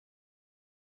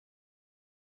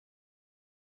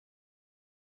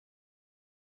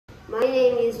My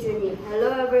name is Junny.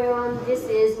 Hello everyone, this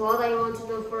is what I want to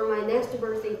do for my next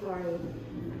birthday party.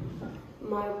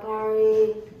 My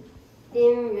party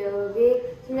theme will be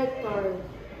snack party.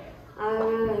 I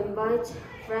will invite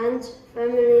friends,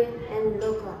 family and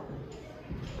local.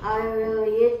 I will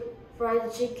eat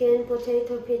fried chicken,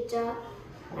 potato pizza,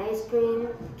 ice cream,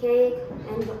 cake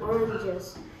and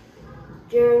oranges.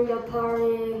 During the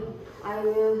party, I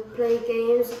will play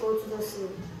games, go to the sea.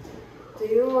 Do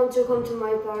you want to come to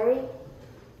my party?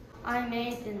 I'm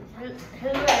Nathan.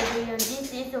 Hello everyone,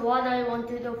 this is what I want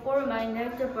to do for my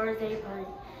next birthday party.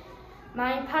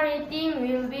 My party theme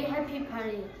will be happy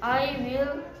party. I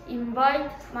will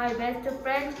invite my best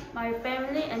friend, my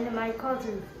family and my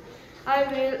cousins. I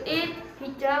will eat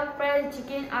pizza, fried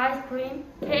chicken, ice cream,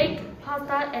 cake,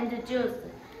 pasta and juice.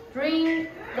 During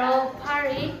the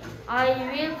party, I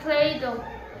will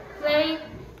play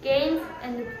games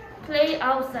and play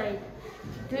outside.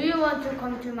 Do you want to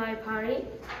come to my party?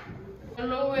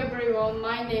 Hello everyone,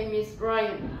 my name is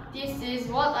Ryan. This is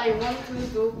what I want to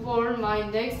do for my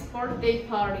next birthday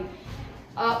party.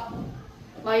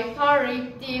 My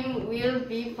party theme will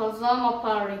be pajama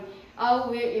party. I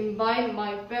will invite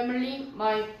my family,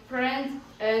 my friends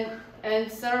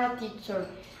and Sarah teacher.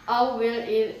 I will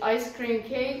eat ice cream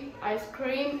cake, ice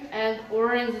cream and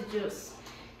orange juice.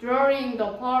 During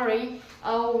the party,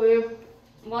 I will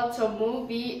watch a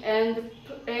movie and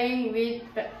playing with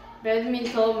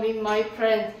badminton with my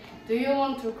friends. Do you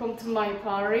want to come to my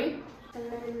party?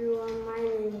 Hello everyone, my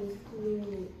name is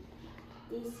Mimi.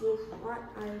 This is what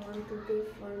I want to do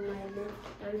for my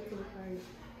next birthday party.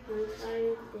 My party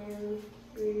then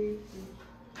will be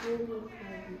happy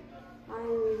party. I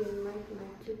will invite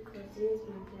my two cousins,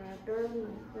 my brother,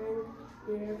 my friend,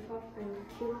 little pup and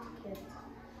cute cat.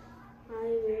 I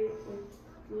will eat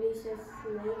delicious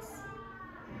snacks,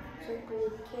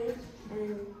 chocolate cake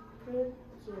and fruit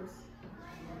juice.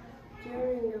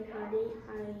 During the party,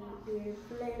 I will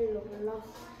play Roblox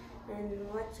and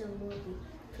watch a movie.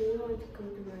 Do you want to come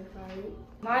to my party?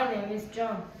 My name is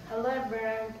John. Hello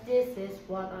everyone, this is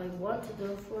what I want to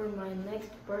do for my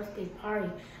next birthday party.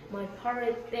 My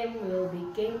party theme will be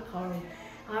game party.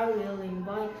 I will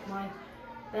invite my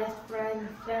best friend,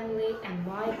 family and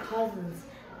my cousins.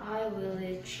 I will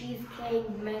eat cheesecake,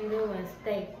 mango and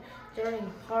steak. During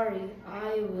the party,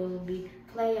 I will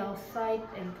play outside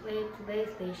and play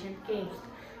PlayStation games.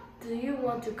 Do you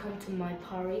want to come to my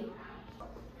party?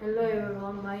 Hello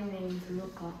everyone, my name is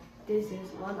Luca. This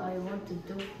is what I want to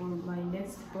do for my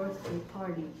next birthday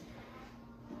party.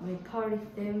 My party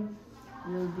theme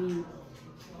will be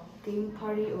game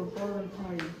party or bowling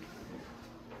party.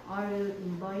 I will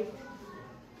invite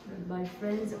my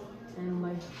friends and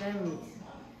my families.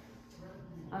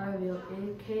 I will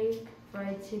eat cake,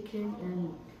 fried chicken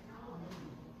and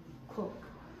cook.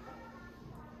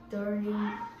 During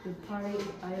the party,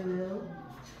 I will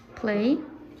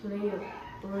Play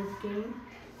a board game,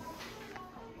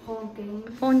 phone game.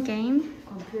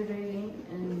 computer game,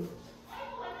 and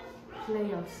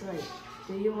play outside.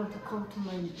 Do you want to come to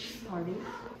my party?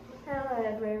 Hello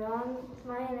everyone,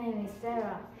 my name is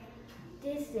Sarah.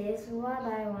 This is what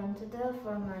I want to do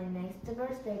for my next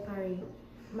birthday party.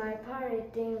 My party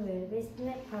theme will be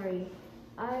snack party.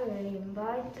 I will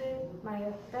invite my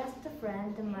best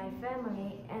friend, my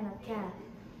family and a cat.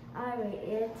 I will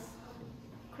eat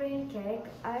cream cake,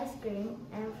 ice cream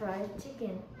and fried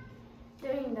chicken.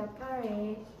 During the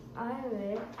party, I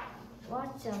will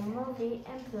watch a movie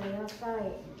and play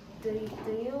outside. Do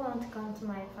you want to come to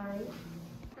my party?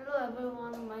 Hello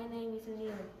everyone, my name is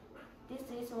Leon. This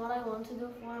is what I want to do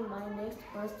for my next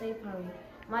birthday party.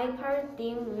 My party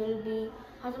theme will be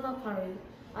pajama party.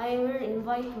 I will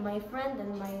invite my friend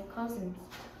and my cousins.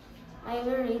 I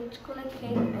will eat chocolate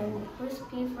cake and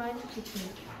crispy fried chicken.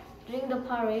 During the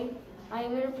party, I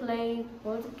will play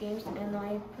board games and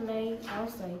I play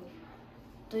outside.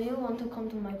 Do you want to come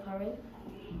to my party?